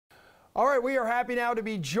All right, we are happy now to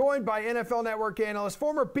be joined by NFL Network analyst,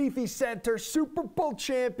 former beefy center, Super Bowl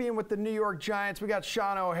champion with the New York Giants. We got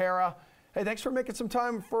Shaun O'Hara. Hey, thanks for making some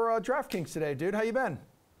time for DraftKings today, dude. How you been?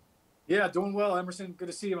 Yeah, doing well, Emerson. Good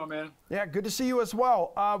to see you, my man. Yeah, good to see you as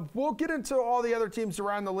well. We'll get into all the other teams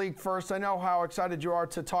around the league first. I know how excited you are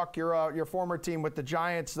to talk your former team with the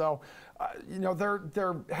Giants, though.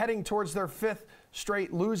 They're heading towards their fifth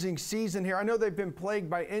straight losing season here. I know they've been plagued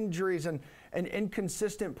by injuries and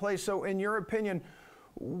inconsistent play. So in your opinion,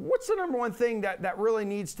 what's the number one thing that really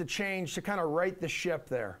needs to change to kind of right the ship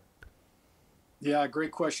there? Yeah,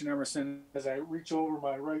 great question, Emerson. As I reach over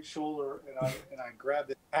my right shoulder and I grab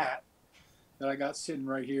the hat that I got sitting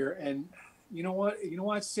right here, and you know what? You know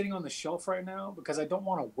why it's sitting on the shelf right now? Because I don't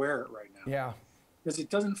want to wear it right now. Yeah. Because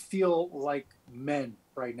it doesn't feel like men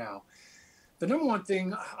right now. The number one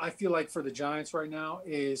thing I feel like for the Giants right now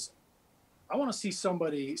is I want to see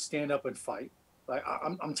somebody stand up and fight. Like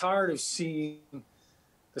I'm tired of seeing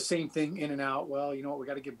the same thing in and out. Well, you know what? We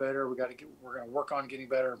got to get better. We're going to work on getting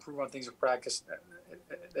better, improve on things in practice.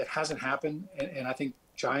 It hasn't happened, and I think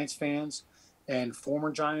Giants fans and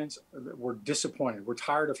former Giants were disappointed. We're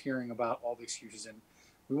tired of hearing about all the excuses, and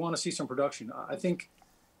we want to see some production. I think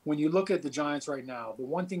when you look at the Giants right now, the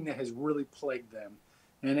one thing that has really plagued them,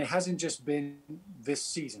 and it hasn't just been this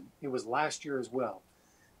season, it was last year as well,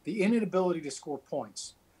 the inability to score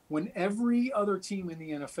points. When every other team in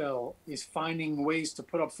the NFL is finding ways to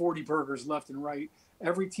put up 40 burgers left and right,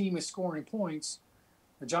 every team is scoring points,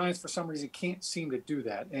 the Giants, for some reason, can't seem to do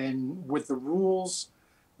that. And with the rules,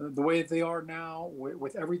 the way that they are now,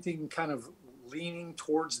 with everything kind of leaning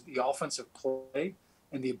towards the offensive play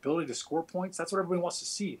and the ability to score points, that's what everybody wants to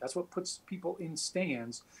see. That's what puts people in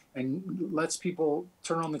stands and lets people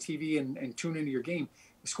turn on the TV and tune into your game.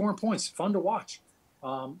 Scoring points, fun to watch.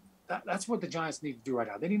 That's what the Giants need to do right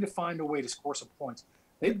now. They need to find a way to score some points.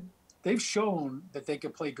 They've shown that they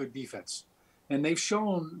can play good defense, and they've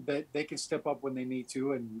shown that they can step up when they need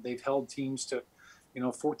to, and they've held teams to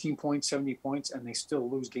 14 points, 70 points, and they still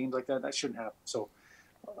lose games like that. That shouldn't happen. So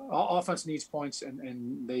offense needs points,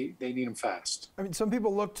 and they need them fast. I mean, some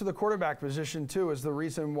people look to the quarterback position, too, as the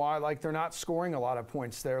reason why, they're not scoring a lot of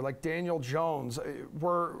points there. Like Daniel Jones,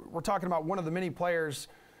 we're talking about one of the many players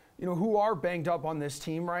who are banged up on this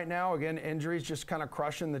team right now. Again, injuries just kind of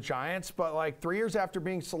crushing the Giants. But 3 years after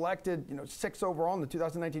being selected, 6th overall in the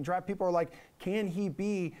 2019 draft, people are like, can he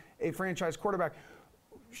be a franchise quarterback?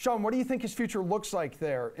 Shaun, what do you think his future looks like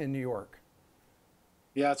there in New York?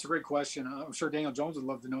 Yeah, it's a great question. I'm sure Daniel Jones would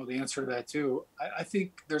love to know the answer to that too. I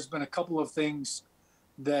think there's been a couple of things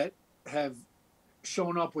that have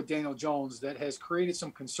shown up with Daniel Jones that has created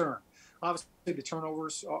some concern. Obviously, the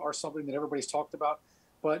turnovers are something that everybody's talked about.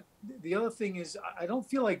 But the other thing is, I don't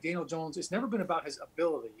feel like Daniel Jones, it's never been about his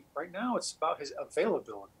ability. Right now, it's about his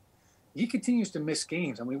availability. He continues to miss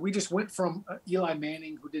games. I mean, we just went from Eli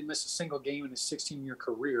Manning, who didn't miss a single game in his 16-year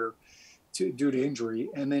career due to injury,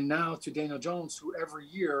 and then now to Daniel Jones, who every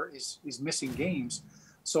year is missing games.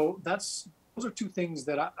 So those are two things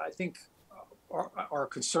that I think are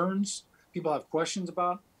concerns. People have questions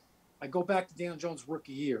about. I go back to Daniel Jones'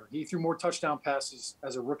 rookie year. He threw more touchdown passes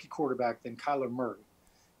as a rookie quarterback than Kyler Murray.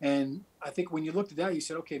 And I think when you looked at that, you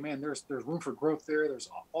said, okay, man, there's room for growth there. There's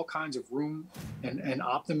all kinds of room and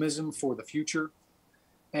optimism for the future.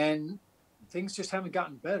 And things just haven't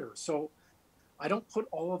gotten better. So I don't put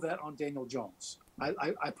all of that on Daniel Jones.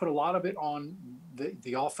 I put a lot of it on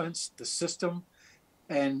the offense, the system,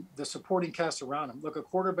 and the supporting cast around him. Look, a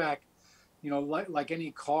quarterback, like any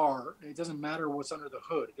car, it doesn't matter what's under the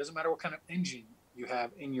hood. It doesn't matter what kind of engine you have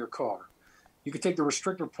in your car. You could take the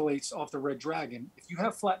restrictor plates off the Red Dragon. If you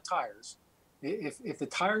have flat tires, if the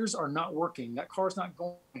tires are not working, that car's not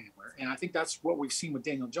going anywhere. And I think that's what we've seen with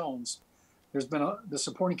Daniel Jones. There's been the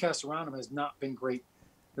supporting cast around him has not been great.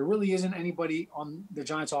 There really isn't anybody on the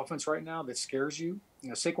Giants offense right now that scares you.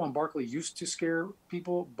 Saquon Barkley used to scare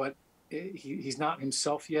people, but he's not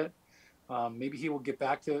himself yet. Maybe he will get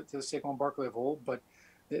back to the Saquon Barkley of old, but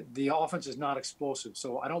the offense is not explosive.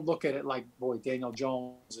 So I don't look at it like, boy, Daniel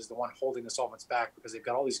Jones is the one holding this offense back because they've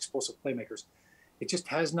got all these explosive playmakers. It just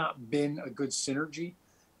has not been a good synergy.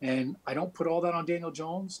 And I don't put all that on Daniel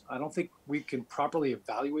Jones. I don't think we can properly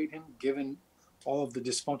evaluate him given all of the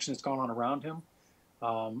dysfunction that's gone on around him.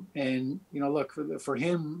 Look, for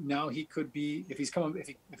him now, he could be, if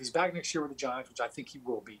he's back next year with the Giants, which I think he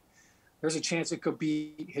will be, there's a chance it could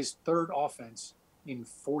be his third offense in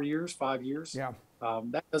 4 years, 5 years. Yeah.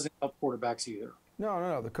 That doesn't help quarterbacks either.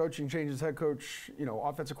 No. The coaching changes, head coach,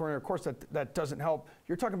 offensive coordinator. Of course, that doesn't help.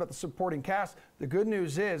 You're talking about the supporting cast. The good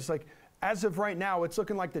news is, as of right now, it's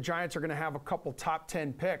looking like the Giants are going to have a couple top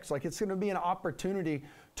 10 picks. It's going to be an opportunity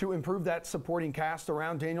to improve that supporting cast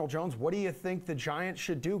around Daniel Jones. What do you think the Giants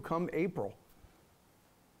should do come April?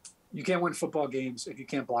 You can't win football games if you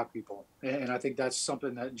can't block people. And I think that's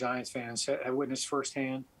something that Giants fans have witnessed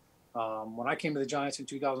firsthand. When I came to the Giants in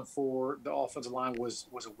 2004, the offensive line was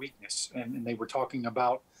a weakness. And they were talking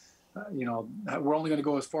about, we're only going to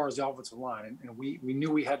go as far as the offensive line. And we knew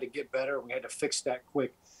we had to get better. We had to fix that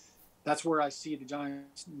quick. That's where I see the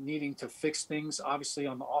Giants needing to fix things, obviously,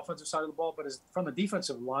 on the offensive side of the ball. But from the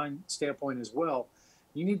defensive line standpoint as well,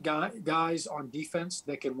 you need guys on defense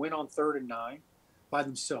that can win on 3rd and 9 by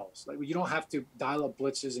themselves. Like, you don't have to dial up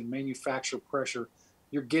blitzes and manufacture pressure.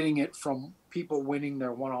 You're getting it from people winning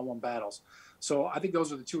their one-on-one battles. So I think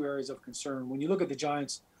those are the two areas of concern. When you look at the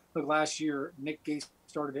Giants, look, last year, Nick Gates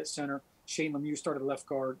started at center, Shane Lemieux started at left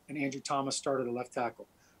guard, and Andrew Thomas started at left tackle.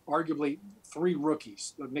 Arguably 3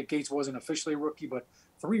 rookies. Look, Nick Gates wasn't officially a rookie, but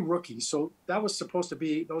 3 rookies. So that was supposed to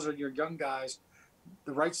be, those are your young guys.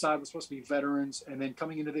 The right side was supposed to be veterans. And then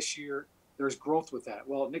coming into this year, there's growth with that.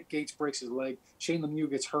 Well, Nick Gates breaks his leg. Shane Lemieux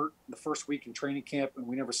gets hurt the first week in training camp, and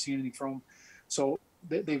we never see anything from him. So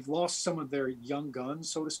they've lost some of their young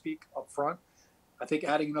guns, so to speak, up front. I think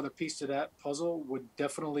adding another piece to that puzzle would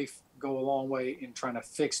definitely go a long way in trying to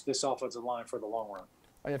fix this offensive line for the long run.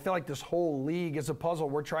 I feel like this whole league is a puzzle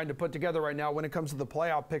we're trying to put together right now when it comes to the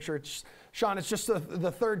playoff picture. Sean, it's just the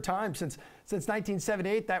 3rd time since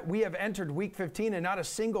 1978 that we have entered Week 15, and not a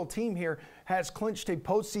single team here has clinched a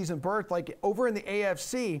postseason berth. Like over in the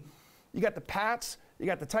AFC, you got the Pats, you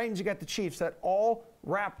got the Titans, you got the Chiefs that all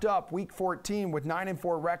wrapped up Week 14 with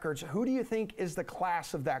 9-4 records. Who do you think is the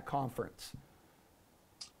class of that conference?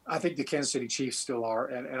 I think the Kansas City Chiefs still are,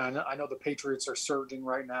 and I know the Patriots are surging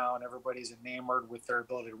right now, and everybody's enamored with their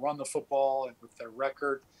ability to run the football and with their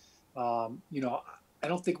record. I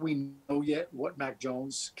don't think we know yet what Mac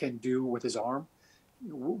Jones can do with his arm.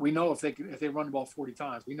 We know if they run the ball 40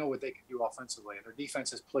 times, we know what they can do offensively. Their defense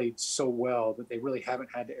has played so well that they really haven't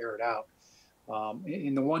had to air it out.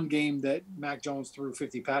 In the one game that Mac Jones threw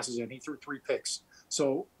 50 passes in, he threw 3 picks.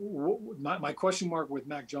 So my question mark with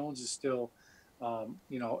Mac Jones is still,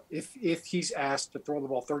 if he's asked to throw the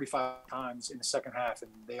ball 35 times in the second half and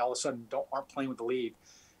they all of a sudden aren't playing with the lead,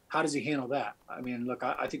 how does he handle that? I mean, look,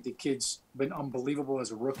 I think the kid's been unbelievable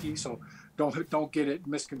as a rookie, so don't get it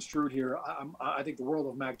misconstrued here. I think the world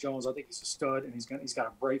of Mac Jones. I think he's a stud and he's got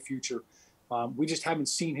a bright future. We just haven't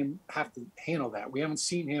seen him have to handle that. We haven't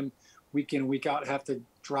seen him week in, week out have to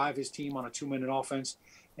drive his team on a 2-minute offense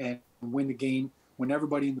and win the game when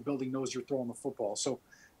everybody in the building knows you're throwing the football. So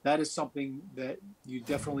that is something that you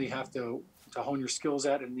definitely have to hone your skills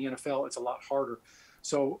at. In the NFL, it's a lot harder.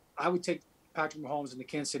 So I would take Patrick Mahomes and the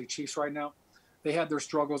Kansas City Chiefs right now. They had their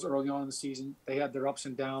struggles early on in the season. They had their ups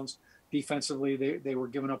and downs. Defensively, they were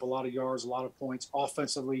giving up a lot of yards, a lot of points.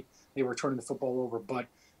 Offensively, they were turning the football over. But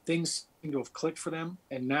things seem to have clicked for them.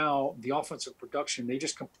 And now the offensive production, they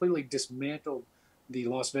just completely dismantled the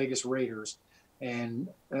Las Vegas Raiders, and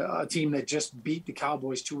a team that just beat the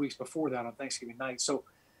Cowboys 2 weeks before that on Thanksgiving night. So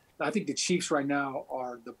I think the Chiefs right now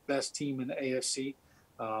are the best team in the AFC.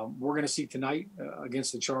 We're going to see tonight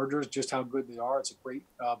against the Chargers just how good they are. It's a great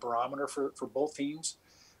barometer for both teams.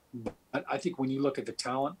 But I think when you look at the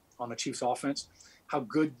talent on the Chiefs offense, how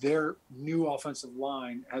good their new offensive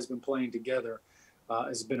line has been playing together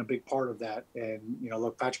has been a big part of that. And,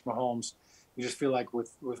 look, Patrick Mahomes, you just feel like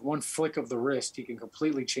with one flick of the wrist, he can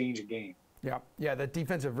completely change a game. Yeah, that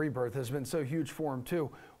defensive rebirth has been so huge for him too.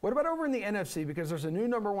 What about over in the NFC? Because there's a new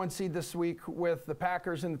 #1 seed this week with the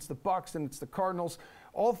Packers, and it's the Bucs, and it's the Cardinals.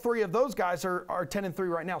 All 3 of those guys are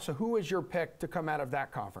 10-3 right now. So who is your pick to come out of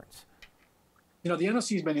that conference? The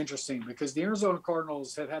NFC has been interesting because the Arizona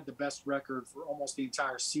Cardinals have had the best record for almost the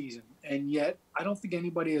entire season, and yet I don't think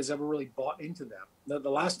anybody has ever really bought into them. The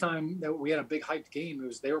last time that we had a big hyped game,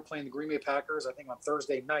 they were playing the Green Bay Packers, I think on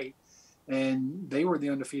Thursday night, and they were the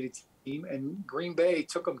undefeated team, and Green Bay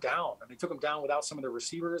took them down. And they took them down without some of their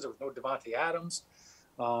receivers. There was no Devontae Adams.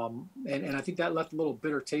 And I think that left a little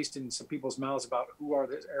bitter taste in some people's mouths about who are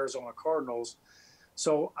the Arizona Cardinals.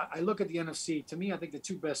 So I look at the NFC. To me, I think the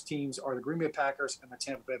 2 best teams are the Green Bay Packers and the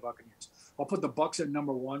Tampa Bay Buccaneers. I'll put the Bucs at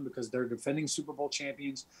 #1 because they're defending Super Bowl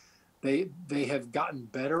champions. They have gotten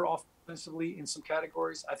better offensively in some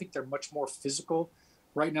categories. I think they're much more physical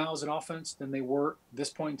right now as an offense than they were this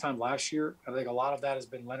point in time last year. I think a lot of that has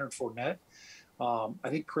been Leonard Fournette. I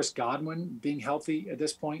think Chris Godwin being healthy at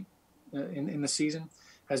this point in the season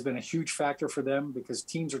has been a huge factor for them because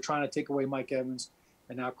teams are trying to take away Mike Evans,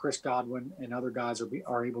 and now Chris Godwin and other guys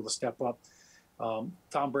are able to step up.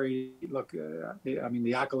 Tom Brady, look, the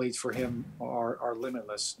accolades for him are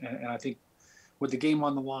limitless, and I think with the game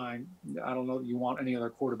on the line, I don't know that you want any other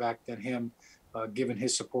quarterback than him given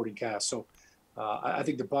his supporting cast. So I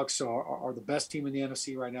think the Bucs are the best team in the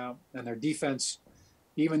NFC right now, and their defense,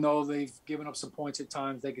 even though they've given up some points at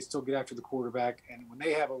times, they can still get after the quarterback. And when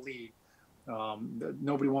they have a lead,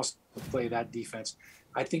 nobody wants to play that defense.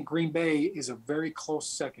 I think Green Bay is a very close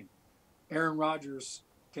second. Aaron Rodgers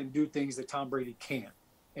can do things that Tom Brady can't.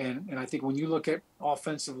 And I think when you look at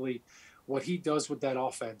offensively, what he does with that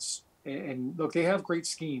offense, and look, they have great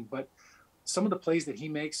scheme, but some of the plays that he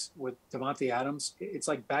makes with Devontae Adams, it's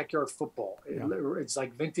like backyard football. Yeah. It's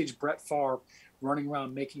like vintage Brett Favre running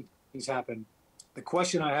around making things happen. The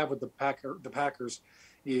question I have with the Packers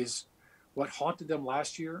is what haunted them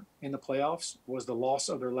last year in the playoffs was the loss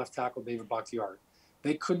of their left tackle, David Bakhtiari.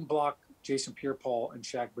 They couldn't block Jason Pierre-Paul and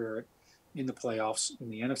Shaq Barrett in the playoffs in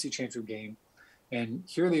the NFC Championship game. And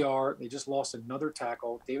here they are. They just lost another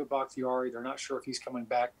tackle, David Bakhtiari. They're not sure if he's coming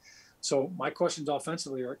back. So my questions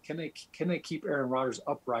offensively are, can they keep Aaron Rodgers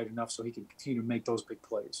upright enough so he can continue to make those big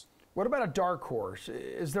plays? What about a dark horse?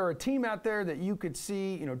 Is there a team out there that you could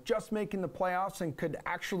see, just making the playoffs and could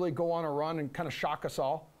actually go on a run and kind of shock us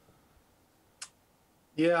all?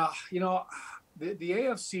 Yeah, the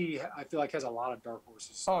AFC, I feel like, has a lot of dark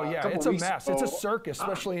horses. Oh yeah, it's a mess. It's a circus,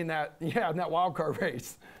 especially in that wild card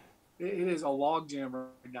race. It is a logjam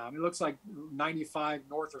right now. I mean, it looks like 95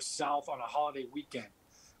 north or south on a holiday weekend.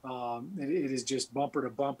 It is just bumper to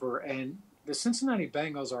bumper. And the Cincinnati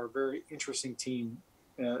Bengals are a very interesting team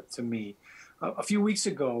to me. A few weeks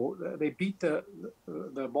ago, they beat the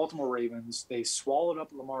Baltimore Ravens. They swallowed up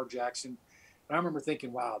Lamar Jackson. And I remember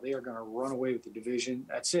thinking, wow, they are going to run away with the division.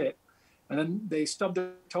 That's it. And then they stubbed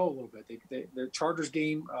their toe a little bit. The Chargers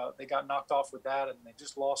game, they got knocked off with that, and they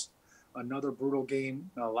just lost another brutal game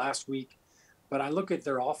last week. But I look at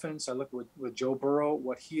their offense. I look with Joe Burrow,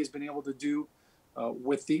 what he has been able to do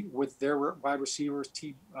with their wide receivers,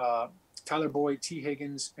 Tyler Boyd, T.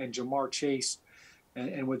 Higgins, and Jamar Chase,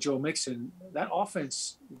 and with Joe Mixon. That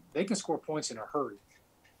offense, they can score points in a hurry.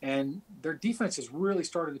 And their defense has really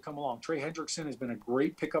started to come along. Trey Hendrickson has been a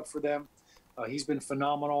great pickup for them. He's been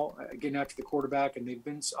phenomenal getting after the quarterback, and they've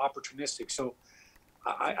been opportunistic. So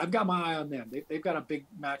I've got my eye on them. They've got a big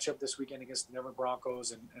matchup this weekend against the Denver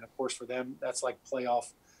Broncos, and of course for them, that's like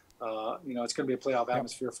playoff. It's going to be a playoff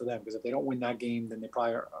atmosphere for them, because if they don't win that game, then they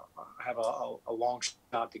probably have a long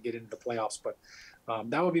shot to get into the playoffs. But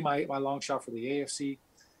that would be my long shot for the AFC.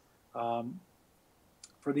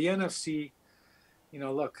 For the NFC,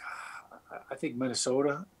 look, I think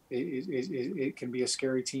Minnesota it can be a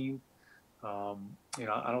scary team. I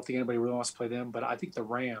don't think anybody really wants to play them, but I think the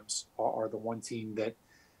Rams are the one team that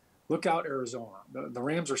look out. Arizona, the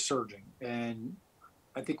Rams are surging, and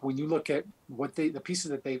I think when you look at the pieces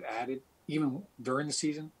that they've added, even during the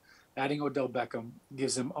season, adding Odell Beckham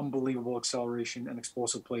gives them unbelievable acceleration and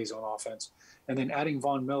explosive plays on offense, and then adding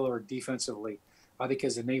Von Miller defensively, I think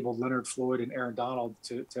has enabled Leonard Floyd and Aaron Donald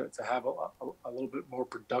to have a little bit more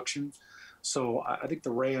production. So I think the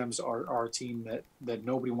Rams are a team that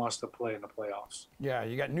nobody wants to play in the playoffs. Yeah,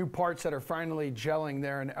 you got new parts that are finally gelling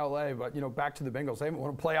there in L.A., but, back to the Bengals. They haven't won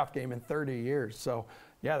a playoff game in 30 years. So,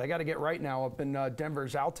 yeah, they got to get right now up in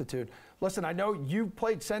Denver's altitude. Listen, I know you've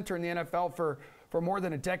played center in the NFL for more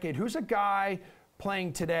than a decade. Who's a guy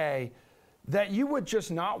playing today that you would just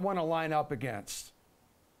not want to line up against?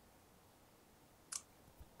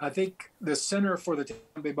 I think the center for the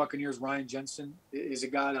Tampa Bay Buccaneers, Ryan Jensen, is a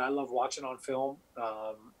guy that I love watching on film.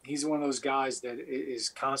 He's one of those guys that is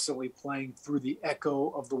constantly playing through the echo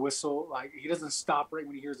of the whistle. Like, he doesn't stop right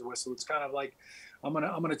when he hears the whistle. It's kind of like, I'm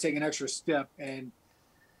gonna take an extra step. And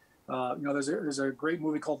there's a great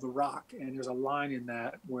movie called The Rock, and there's a line in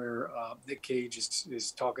that where Nick Cage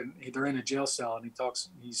is talking. They're in a jail cell, and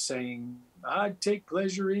he's saying, "I take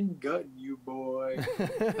pleasure in gutting you, boy."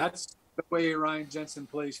 That's the way Ryan Jensen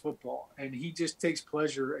plays football, and he just takes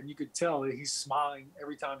pleasure, and you could tell that he's smiling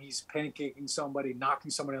every time he's pancaking somebody,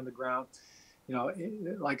 knocking somebody on the ground.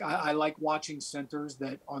 I like watching centers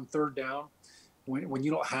that on third down, when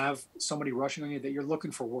you don't have somebody rushing on you, that you're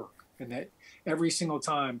looking for work, and that every single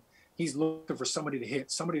time he's looking for somebody to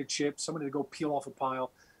hit, somebody to chip, somebody to go peel off a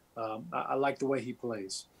pile. I like the way he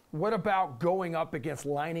plays. What about lining up against?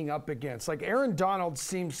 Like, Aaron Donald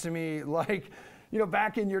seems to me like,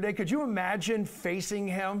 back in your day, could you imagine facing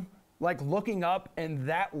him, like looking up and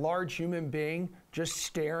that large human being just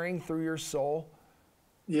staring through your soul?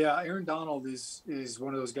 Yeah, Aaron Donald is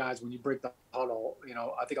one of those guys, when you break the huddle,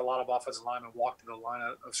 I think a lot of offensive linemen walk to the line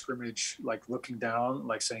of scrimmage, like looking down,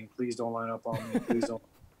 like saying, please don't line up on me, please don't.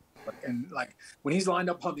 And like when he's lined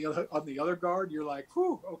up on the other guard, you're like,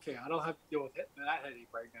 whew, okay, I don't have to deal with that headache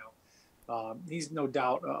right now. He's no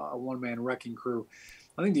doubt a one-man wrecking crew.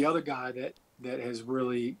 I think the other guy that that has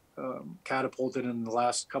really catapulted in the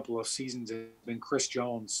last couple of seasons has been Chris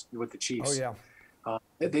Jones with the Chiefs. Oh, yeah.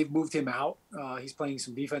 They've moved him out. He's playing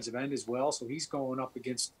some defensive end as well, so he's going up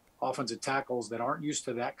against offensive tackles that aren't used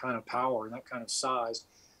to that kind of power and that kind of size.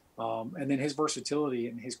 And then his versatility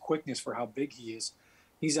and his quickness for how big he is.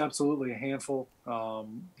 He's absolutely a handful.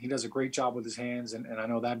 He does a great job with his hands, and I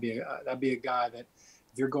know that'd be a guy that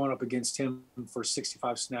if you're going up against him for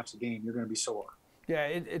 65 snaps a game, you're going to be sore. Yeah,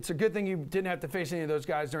 it's a good thing you didn't have to face any of those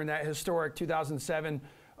guys during that historic 2007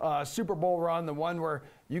 Super Bowl run, the one where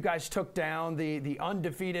you guys took down the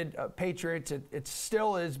undefeated Patriots. It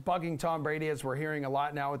still is bugging Tom Brady, as we're hearing a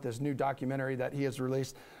lot now with this new documentary that he has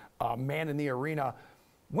released, Man in the Arena.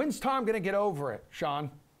 When's Tom going to get over it,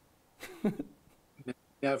 Shaun?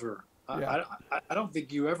 Never. Yeah. I don't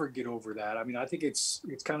think you ever get over that. I mean, I think it's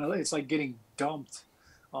it's like getting dumped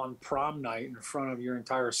on prom night in front of your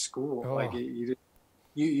entire school. Oh. Like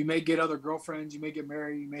you may get other girlfriends, you may get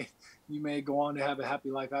married, you may go on to have a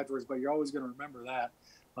happy life afterwards, but you're always going to remember that.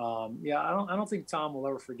 Yeah, I don't think Tom will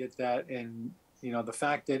ever forget that. And the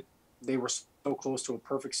fact that they were so close to a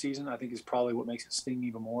perfect season, I think is probably what makes it sting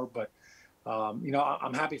even more. But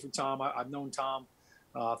I'm happy for Tom. I've known Tom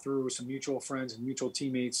through some mutual friends and mutual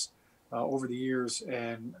teammates over the years,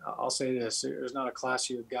 and I'll say this: there's not a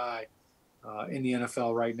classier guy in the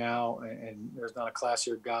NFL right now, and there's not a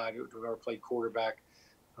classier guy who ever played quarterback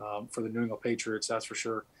for the New England Patriots, that's for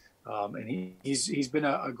sure. And he's been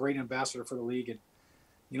a great ambassador for the league, and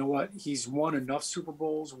you know what? He's won enough Super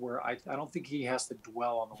Bowls where I don't think he has to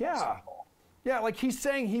dwell on the one Super Bowl. Yeah, like he's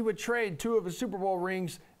saying he would trade 2 of his Super Bowl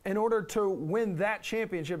rings in order to win that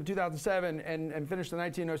championship in 2007 and finish the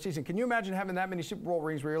 19-0 season. Can you imagine having that many Super Bowl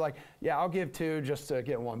rings where you're like, yeah, I'll give 2 just to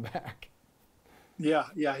get 1 back? Yeah,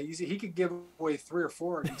 he could give away 3 or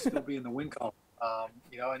 4 and he'd still be in the win column.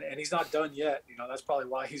 And he's not done yet. That's probably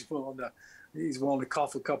why he's willing to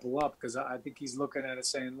cough a couple up, because I think he's looking at it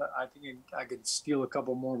saying, I think I could steal a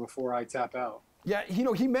couple more before I tap out. Yeah,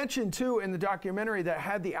 he mentioned too in the documentary that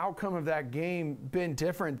had the outcome of that game been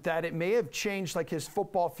different, that it may have changed like his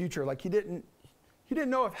football future. Like he didn't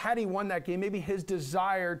know if had he won that game, maybe his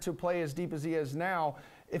desire to play as deep as he is now,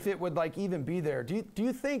 if it would like even be there. Do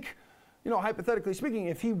you think, hypothetically speaking,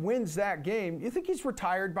 if he wins that game, you think he's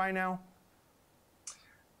retired by now?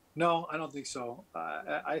 No, I don't think so.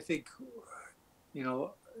 I think,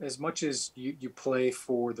 as much as you play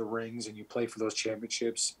for the rings and you play for those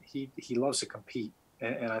championships, he loves to compete.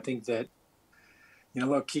 And I think that,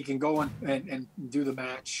 look, he can go and do the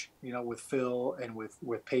match, with Phil and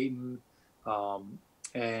with Peyton.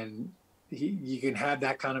 And you can have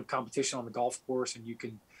that kind of competition on the golf course, and you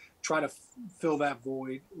can try to fill that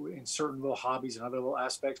void in certain little hobbies and other little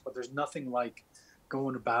aspects. But there's nothing like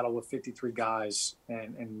going to battle with 53 guys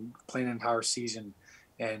and playing an entire season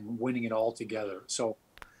and winning it all together. So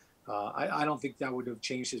I don't think that would have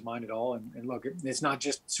changed his mind at all. And look, it's not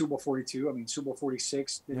just Super Bowl 42. I mean, Super Bowl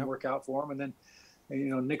 46 didn't work out for him. And then,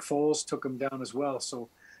 Nick Foles took him down as well. So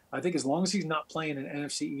I think as long as he's not playing an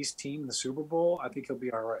NFC East team in the Super Bowl, I think he'll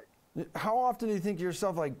be all right. How often do you think to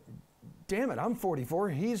yourself, like, damn it, I'm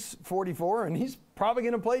 44, he's 44, and he's probably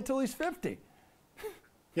going to play till he's 50?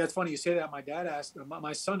 Yeah, it's funny you say that.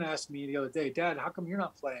 My son asked me the other day, Dad, how come you're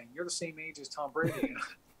not playing? You're the same age as Tom Brady.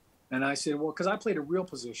 And I said, well, because I played a real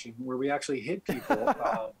position where we actually hit people.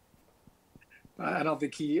 I don't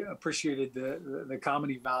think he appreciated the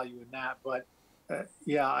comedy value in that. But,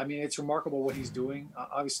 yeah, I mean, it's remarkable what he's doing.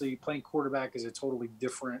 Obviously, playing quarterback is a totally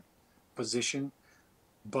different position.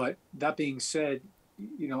 But that being said,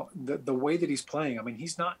 the way that he's playing, I mean,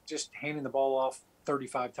 he's not just handing the ball off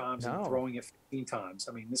 35 times and throwing it 15 times.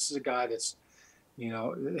 I mean, this is a guy that's,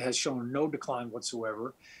 has shown no decline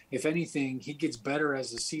whatsoever. If anything, he gets better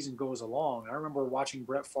as the season goes along. I remember watching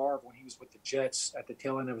Brett Favre when he was with the Jets at the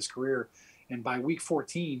tail end of his career. And by week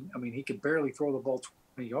 14, I mean, he could barely throw the ball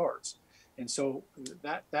 20 yards. And so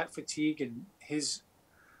that fatigue and his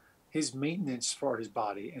maintenance for his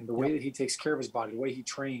body and the way that he takes care of his body, the way he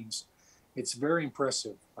trains, it's very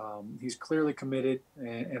impressive. He's clearly committed.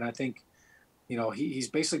 And I think, he's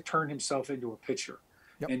basically turned himself into a pitcher.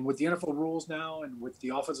 Yep. And with the NFL rules now and with the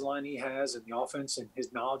offensive line he has and the offense and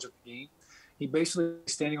his knowledge of the game, he basically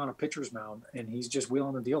is standing on a pitcher's mound and he's just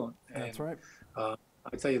wheeling and dealing. That's right. I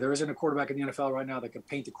tell you, there isn't a quarterback in the NFL right now that can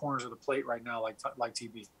paint the corners of the plate right now like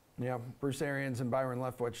TB. Yeah, Bruce Arians and Byron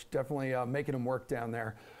Leftwich definitely making him work down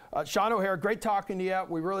there. Shaun O'Hara, great talking to you.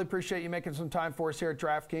 We really appreciate you making some time for us here at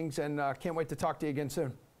DraftKings, and can't wait to talk to you again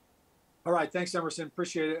soon. All right, thanks, Emerson.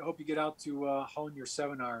 Appreciate it. Hope you get out to hone your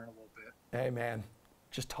 7-iron a little bit. Hey, man.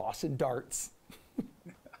 Just tossing darts.